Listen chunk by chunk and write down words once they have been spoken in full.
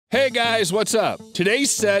Hey guys, what's up?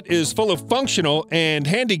 Today's set is full of functional and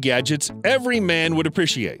handy gadgets every man would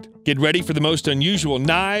appreciate. Get ready for the most unusual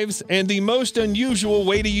knives and the most unusual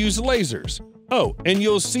way to use lasers. Oh, and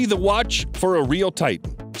you'll see the watch for a real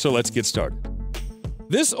titan. So let's get started.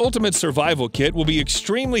 This ultimate survival kit will be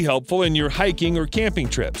extremely helpful in your hiking or camping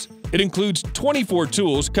trips. It includes 24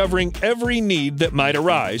 tools covering every need that might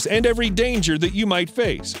arise and every danger that you might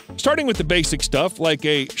face. Starting with the basic stuff like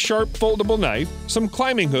a sharp foldable knife, some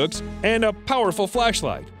climbing hooks, and a powerful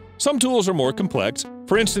flashlight. Some tools are more complex.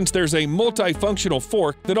 For instance, there's a multifunctional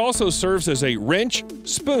fork that also serves as a wrench,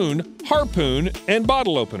 spoon, harpoon, and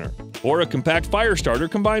bottle opener, or a compact fire starter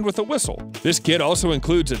combined with a whistle. This kit also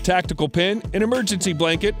includes a tactical pin, an emergency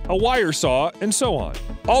blanket, a wire saw, and so on.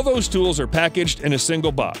 All those tools are packaged in a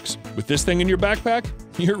single box. With this thing in your backpack,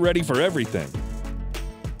 you're ready for everything.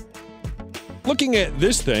 Looking at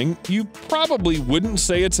this thing, you probably wouldn't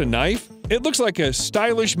say it's a knife. It looks like a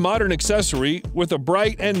stylish modern accessory with a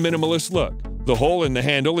bright and minimalist look. The hole in the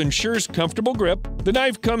handle ensures comfortable grip. The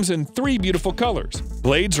knife comes in 3 beautiful colors.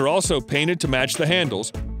 Blades are also painted to match the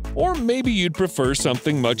handles, or maybe you'd prefer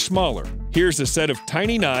something much smaller. Here's a set of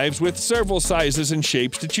tiny knives with several sizes and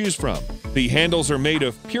shapes to choose from. The handles are made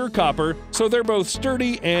of pure copper, so they're both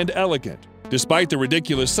sturdy and elegant. Despite the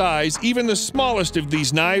ridiculous size, even the smallest of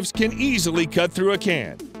these knives can easily cut through a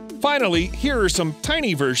can. Finally, here are some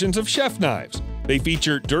tiny versions of chef knives. They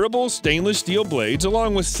feature durable stainless steel blades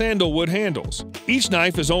along with sandalwood handles. Each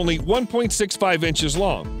knife is only 1.65 inches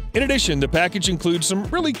long. In addition, the package includes some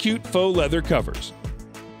really cute faux leather covers.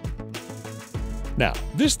 Now,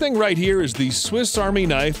 this thing right here is the Swiss Army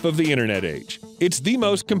knife of the internet age. It's the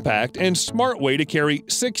most compact and smart way to carry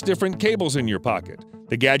 6 different cables in your pocket.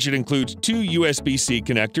 The gadget includes 2 USB-C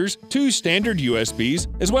connectors, 2 standard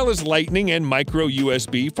USBs, as well as Lightning and micro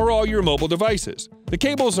USB for all your mobile devices. The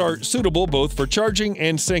cables are suitable both for charging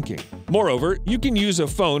and syncing. Moreover, you can use a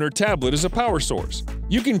phone or tablet as a power source.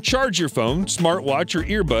 You can charge your phone, smartwatch, or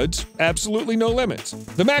earbuds, absolutely no limits.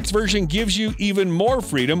 The Max version gives you even more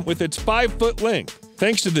freedom with its 5-foot length.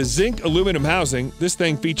 Thanks to the zinc aluminum housing, this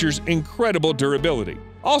thing features incredible durability.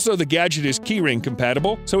 Also, the gadget is keyring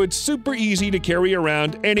compatible, so it's super easy to carry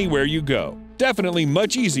around anywhere you go. Definitely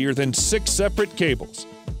much easier than 6 separate cables.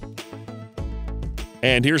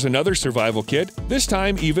 And here's another survival kit, this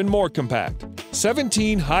time even more compact.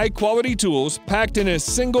 17 high-quality tools packed in a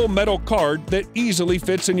single metal card that easily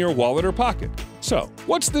fits in your wallet or pocket. So,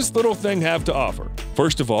 what's this little thing have to offer?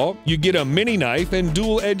 First of all, you get a mini knife and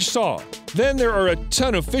dual-edged saw. Then there are a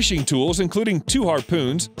ton of fishing tools including 2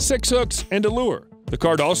 harpoons, 6 hooks, and a lure. The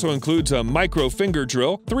card also includes a micro finger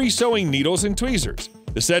drill, 3 sewing needles, and tweezers.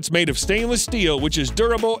 The set's made of stainless steel, which is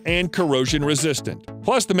durable and corrosion resistant.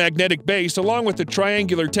 Plus, the magnetic base along with the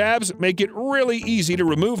triangular tabs make it really easy to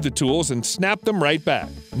remove the tools and snap them right back.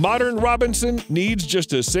 Modern Robinson needs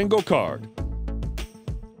just a single card.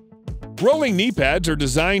 Rolling knee pads are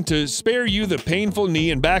designed to spare you the painful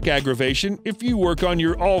knee and back aggravation if you work on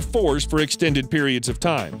your all fours for extended periods of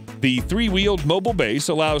time. The 3-wheeled mobile base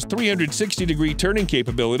allows 360-degree turning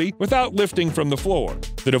capability without lifting from the floor.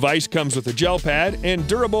 The device comes with a gel pad and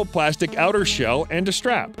durable plastic outer shell and a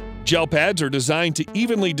strap. Gel pads are designed to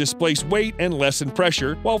evenly displace weight and lessen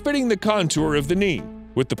pressure while fitting the contour of the knee.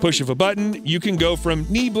 With the push of a button, you can go from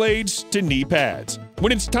knee blades to knee pads.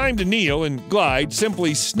 When it's time to kneel and glide,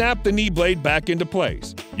 simply snap the knee blade back into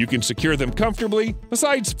place. You can secure them comfortably.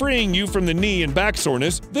 Besides freeing you from the knee and back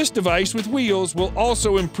soreness, this device with wheels will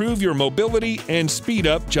also improve your mobility and speed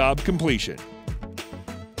up job completion.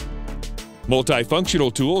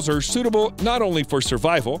 Multifunctional tools are suitable not only for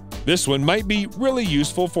survival. This one might be really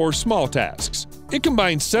useful for small tasks. It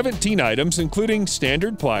combines 17 items including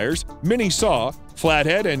standard pliers, mini saw,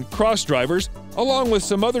 flathead, and cross drivers, along with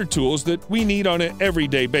some other tools that we need on an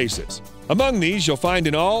everyday basis. Among these, you'll find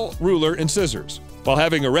an awl, ruler, and scissors. While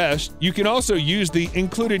having a rest, you can also use the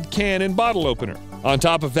included can and bottle opener. On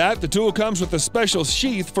top of that, the tool comes with a special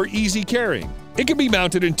sheath for easy carrying. It can be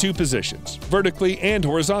mounted in 2 positions, vertically and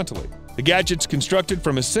horizontally. The gadget's constructed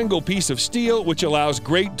from a single piece of steel, which allows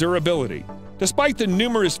great durability. Despite the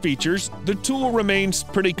numerous features, the tool remains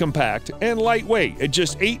pretty compact and lightweight at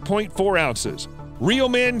just 8.4 ounces. Real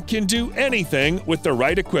men can do anything with the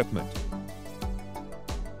right equipment.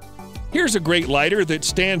 Here's a great lighter that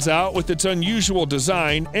stands out with its unusual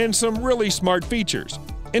design and some really smart features.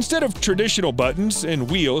 Instead of traditional buttons and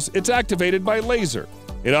wheels, it's activated by laser.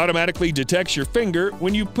 It automatically detects your finger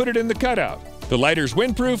when you put it in the cutout. The lighter's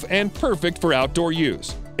windproof and perfect for outdoor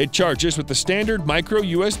use. It charges with the standard micro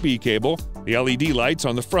USB cable. The LED lights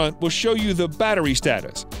on the front will show you the battery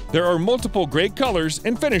status. There are multiple great colors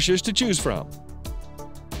and finishes to choose from.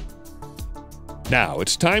 Now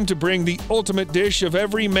it's time to bring the ultimate dish of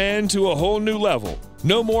every man to a whole new level.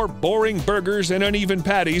 No more boring burgers and uneven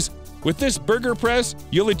patties. With this burger press,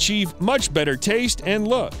 you'll achieve much better taste and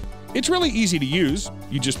look. It's really easy to use.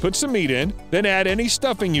 You just put some meat in, then add any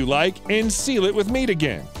stuffing you like and seal it with meat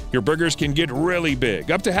again. Your burgers can get really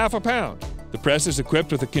big, up to half a pound. The press is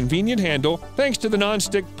equipped with a convenient handle. Thanks to the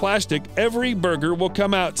non-stick plastic, every burger will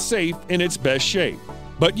come out safe in its best shape.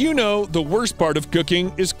 But you know the worst part of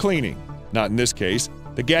cooking is cleaning. Not in this case.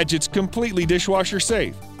 The gadget's completely dishwasher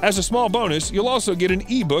safe. As a small bonus, you'll also get an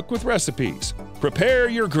ebook with recipes. Prepare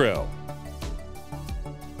your grill.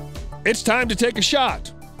 It's time to take a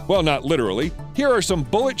shot. Well, not literally. Here are some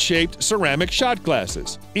bullet-shaped ceramic shot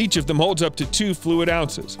glasses. Each of them holds up to 2 fluid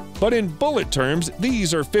ounces. But in bullet terms,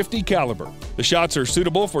 these are .50 caliber. The shots are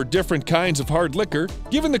suitable for different kinds of hard liquor.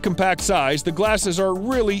 Given the compact size, the glasses are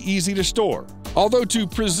really easy to store. Although to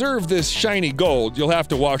preserve this shiny gold, you'll have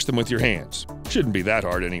to wash them with your hands. Shouldn't be that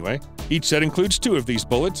hard anyway. Each set includes 2 of these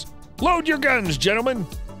bullets. Load your guns, gentlemen!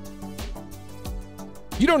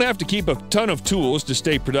 You don't have to keep a ton of tools to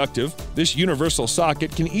stay productive. This universal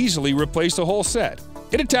socket can easily replace a whole set.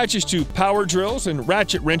 It attaches to power drills and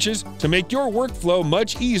ratchet wrenches to make your workflow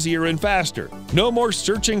much easier and faster. No more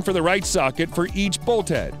searching for the right socket for each bolt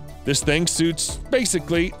head. This thing suits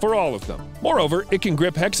basically for all of them. Moreover, it can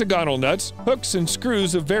grip hexagonal nuts, hooks, and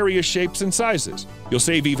screws of various shapes and sizes. You'll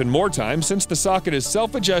save even more time since the socket is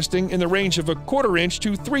self-adjusting in the range of 1/4 inch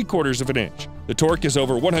to 3/4 inch. The torque is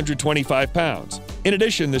over 125 pounds. In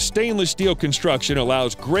addition, the stainless steel construction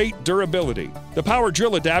allows great durability. The power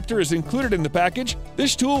drill adapter is included in the package.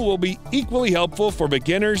 This tool will be equally helpful for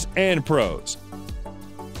beginners and pros.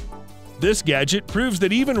 This gadget proves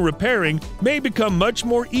that even repairing may become much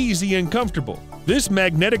more easy and comfortable. This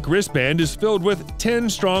magnetic wristband is filled with 10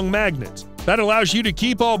 strong magnets. That allows you to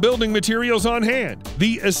keep all building materials on hand.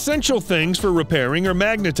 The essential things for repairing are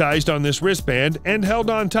magnetized on this wristband and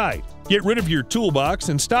held on tight. Get rid of your toolbox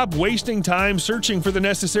and stop wasting time searching for the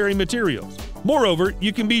necessary materials. Moreover,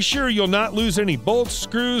 you can be sure you'll not lose any bolts,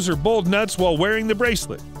 screws, or bolt nuts while wearing the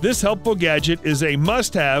bracelet. This helpful gadget is a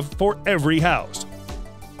must-have for every house.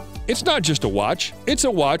 It's not just a watch, it's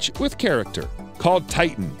a watch with character. Called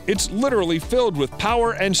Titan, it's literally filled with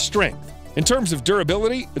power and strength. In terms of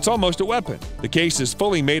durability, it's almost a weapon. The case is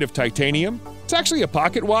fully made of titanium. It's actually a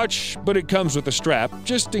pocket watch, but it comes with a strap,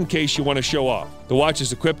 just in case you want to show off. The watch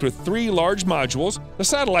is equipped with 3 large modules. The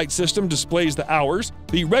satellite system displays the hours,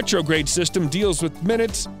 the retrograde system deals with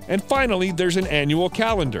minutes, and finally there's an annual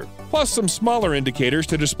calendar, plus some smaller indicators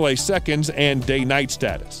to display seconds and day-night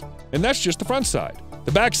status. And that's just the front side.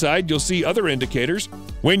 The back side, you'll see other indicators,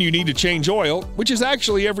 when you need to change oil, which is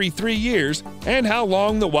actually every 3 years, and how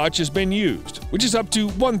long the watch has been used, which is up to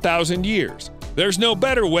 1,000 years. There's no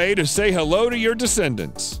better way to say hello to your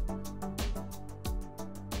descendants.